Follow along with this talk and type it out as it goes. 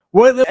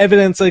What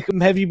evidence, like,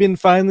 have you been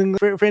finding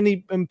for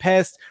any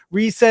past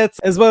resets,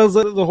 as well as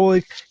the whole,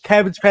 like,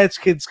 Cabbage Patch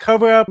Kids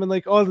cover up and,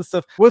 like, all this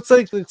stuff? What's,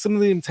 like some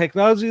of the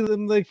technology that,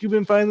 like, you've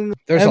been finding?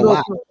 There's a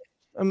lot.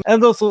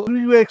 And also, who do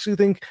you actually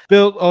think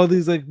built all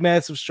these, like,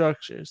 massive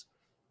structures?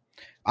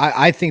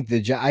 I think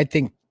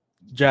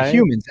Giant?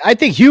 humans. I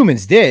think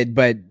humans did,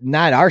 but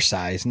not our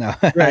size. No,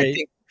 Right.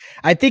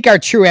 I think our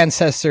true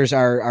ancestors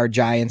are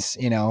giants.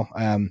 You know,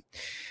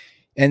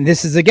 and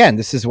this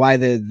is why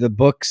the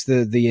books,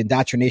 the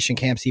indoctrination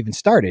camps even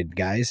started,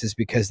 guys, is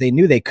because they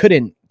knew they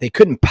couldn't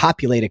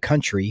populate a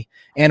country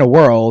and a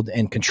world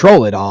and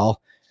control it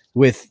all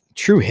with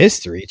true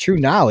history, true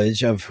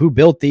knowledge of who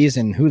built these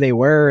and who they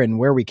were and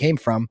where we came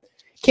from.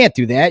 Can't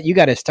do that. You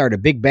got to start a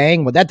big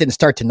bang. Well, that didn't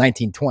start to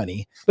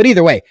 1920, but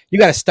either way, you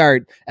got to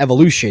start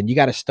evolution. You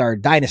got to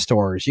start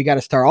dinosaurs. You got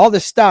to start all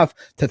this stuff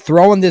to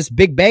throw in this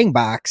big bang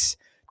box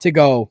to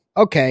go,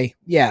 okay,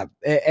 yeah.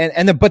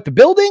 But the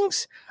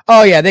buildings,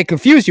 oh yeah, they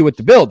confuse you with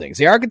the buildings,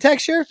 the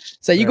architecture.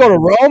 So you go to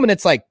Rome and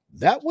it's like,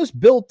 that was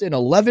built in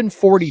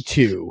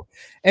 1142.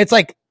 And it's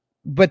like,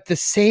 but the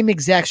same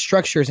exact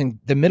structures in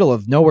the middle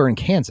of nowhere in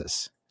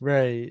Kansas.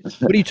 Right.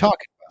 What are you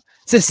talking about?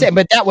 It's the same,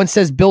 but that one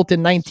says built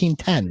in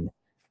 1910.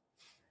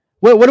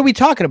 What are we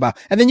talking about?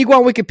 And then you go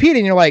on Wikipedia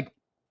and you're like,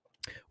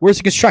 where's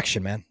the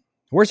construction, man?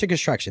 Where's the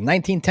construction?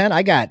 1910?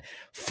 I got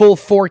full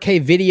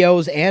 4K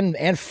videos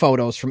and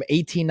photos from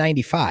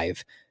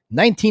 1895.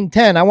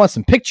 1910, I want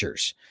some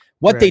pictures.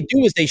 What they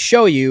do is they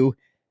show you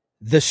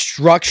the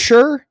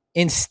structure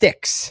in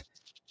sticks.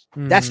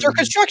 That's their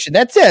construction.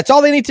 That's it. That's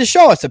all they need to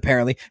show us,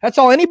 apparently. That's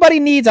all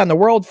anybody needs on the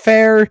World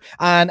Fair,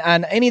 on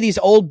any of these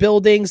old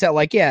buildings that,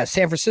 like, yeah,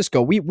 San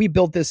Francisco, we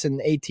built this in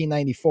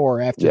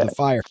 1894 after the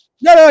fire.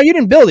 No, you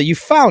didn't build it. You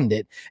found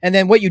it. And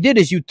then what you did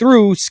is you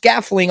threw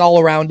scaffolding all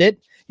around it.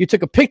 You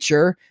took a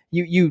picture.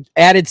 You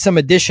added some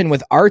addition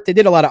with art. They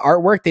did a lot of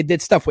artwork. They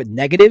did stuff with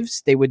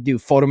negatives. They would do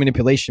photo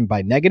manipulation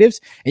by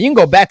negatives. And you can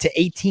go back to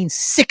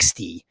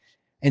 1860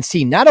 and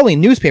see not only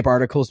newspaper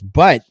articles,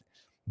 but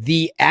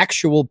the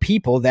actual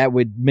people that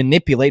would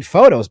manipulate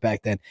photos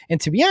back then. And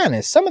to be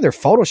honest, some of their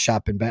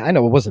photoshopping I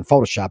know it wasn't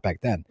Photoshop back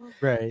then.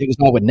 Right. It was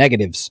all with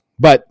negatives,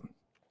 but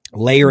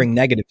layering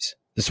negatives.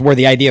 This is where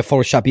the idea of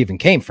Photoshop even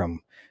came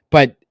from.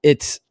 But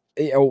it's,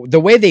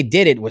 the way they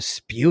did it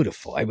was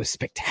beautiful. It was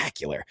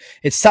spectacular.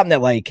 It's something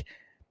that, like,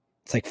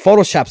 it's like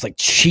Photoshop's like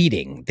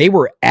cheating. They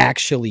were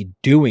actually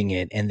doing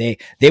it, and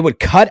they would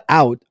cut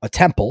out a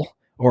temple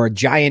or a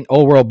giant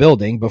old world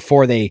building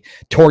before they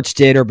torched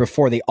it or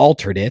before they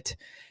altered it.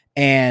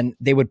 And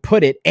they would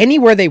put it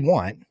anywhere they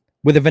want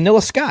with a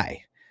vanilla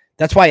sky.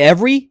 That's why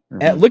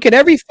look at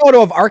every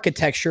photo of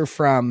architecture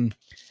from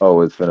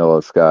it's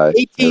vanilla sky.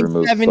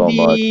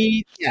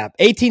 1870,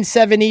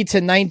 1870 to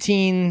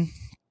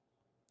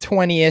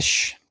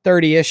 1920-ish,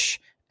 30-ish.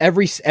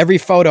 Every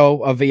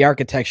photo of the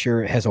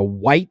architecture has a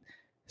white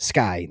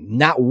sky,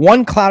 not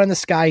one cloud in the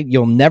sky.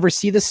 You'll never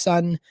see the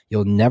sun.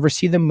 You'll never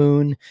see the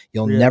moon.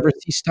 You'll never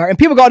see stars. And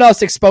people go, no,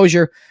 it's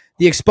exposure.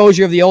 The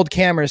exposure of the old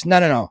cameras.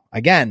 No.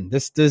 Again,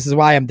 this is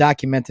why I'm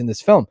documenting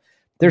this film.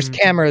 There's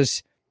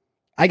cameras.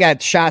 I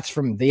got shots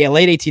from the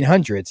late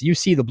 1800s. You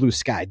see the blue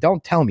sky.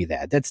 Don't tell me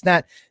that. That's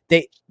not,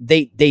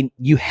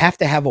 you have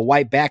to have a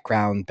white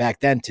background back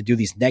then to do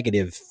these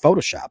negative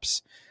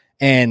Photoshops.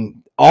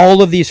 And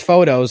all of these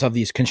photos of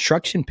these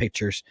construction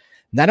pictures,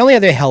 not only are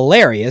they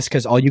hilarious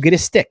because all you get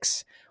is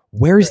sticks.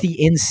 Where's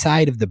the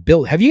inside of the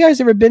building? Have you guys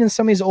ever been in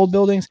some of these old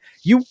buildings?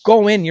 You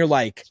go in, you're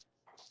like,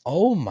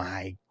 oh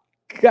my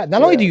God.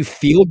 Not only do you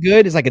feel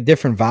good, it's like a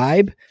different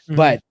vibe,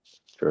 but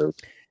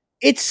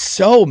it's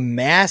so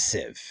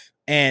massive,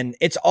 and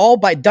it's all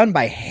done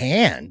by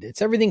hand.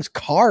 Everything's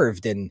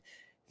carved in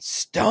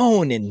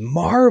stone and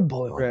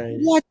marble. Right.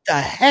 What the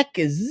heck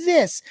is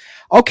this?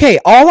 Okay,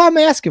 all I'm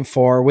asking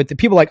for with the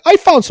people like, I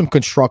found some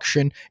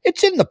construction.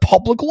 It's in the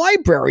public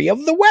library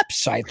of the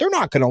website. They're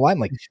not going to lie. I'm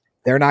like,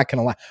 they're not going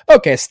to lie.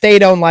 Okay,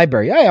 state-owned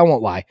library. I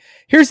won't lie.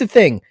 Here's the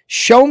thing.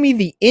 Show me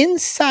the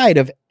inside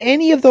of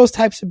any of those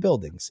types of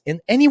buildings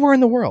in anywhere in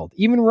the world,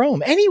 even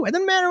Rome, anywhere,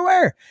 doesn't matter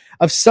where,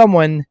 of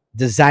someone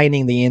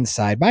designing the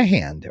inside by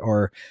hand.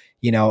 Or,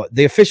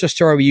 the official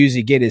story we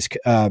usually get is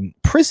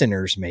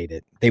prisoners made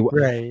it.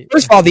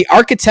 First of all, the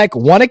architect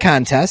won a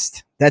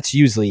contest. That's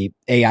usually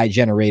AI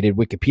generated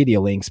Wikipedia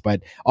links,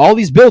 but all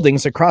these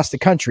buildings across the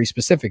country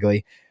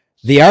specifically,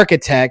 the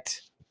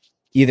architect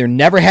either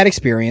never had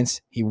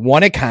experience, he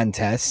won a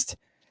contest,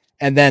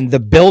 and then the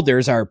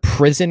builders are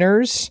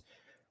prisoners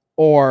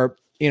or,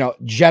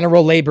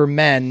 general labor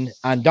men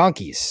on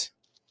donkeys.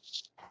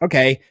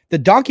 Okay, the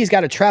donkeys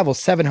got to travel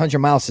 700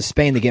 miles to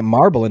Spain to get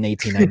marble in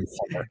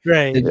 1894.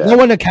 Right. No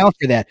one accounts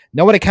for that.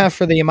 No one accounts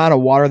for the amount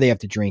of water they have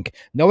to drink.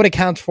 No one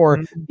accounts for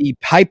the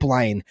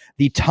pipeline,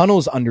 the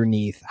tunnels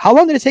underneath. How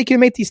long did it take you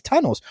to make these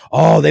tunnels?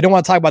 Oh, they don't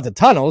want to talk about the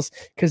tunnels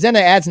because then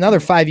it adds another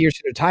 5 years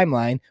to their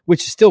timeline,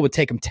 which still would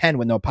take them 10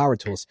 with no power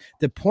tools.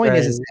 The point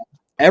is that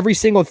every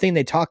single thing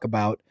they talk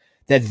about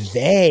that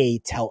they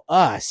tell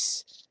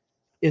us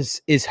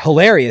is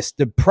hilarious.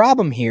 The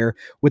problem here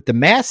with the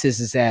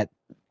masses is that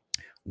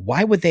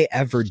why would they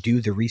ever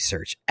do the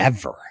research?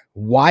 Ever?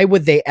 Why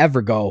would they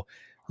ever go,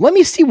 let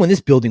me see when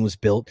this building was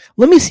built.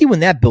 Let me see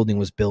when that building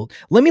was built.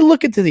 Let me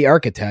look into the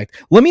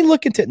architect. Let me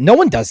look into, no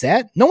one does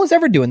that. No one's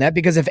ever doing that,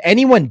 because if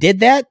anyone did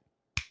that,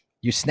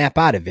 you snap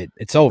out of it.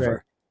 It's over.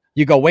 Right.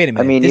 You go, wait a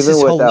minute. I mean, this even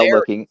is without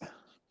hilarious.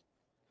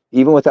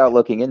 without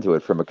looking into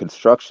it from a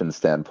construction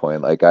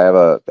standpoint, like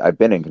I've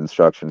been in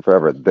construction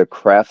forever. The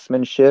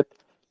craftsmanship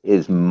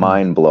is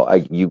mind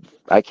blowing.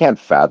 I can't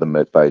fathom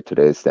it by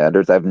today's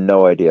standards. I have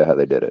no idea how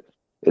they did it.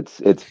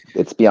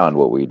 It's beyond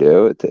what we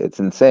do. It's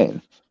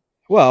insane.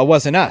 Well, it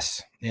wasn't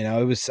us.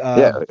 It was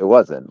it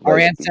wasn't. Our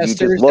like,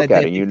 ancestors. You just look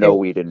at it,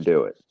 we didn't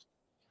do it.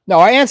 No,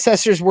 our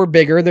ancestors were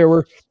bigger. They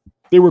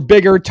were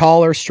bigger,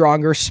 taller,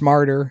 stronger,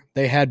 smarter.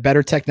 They had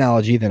better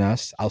technology than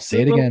us. I'll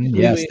say it again.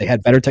 Yes, they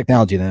had better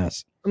technology than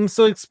us.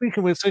 So, like, speaking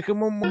of which, like,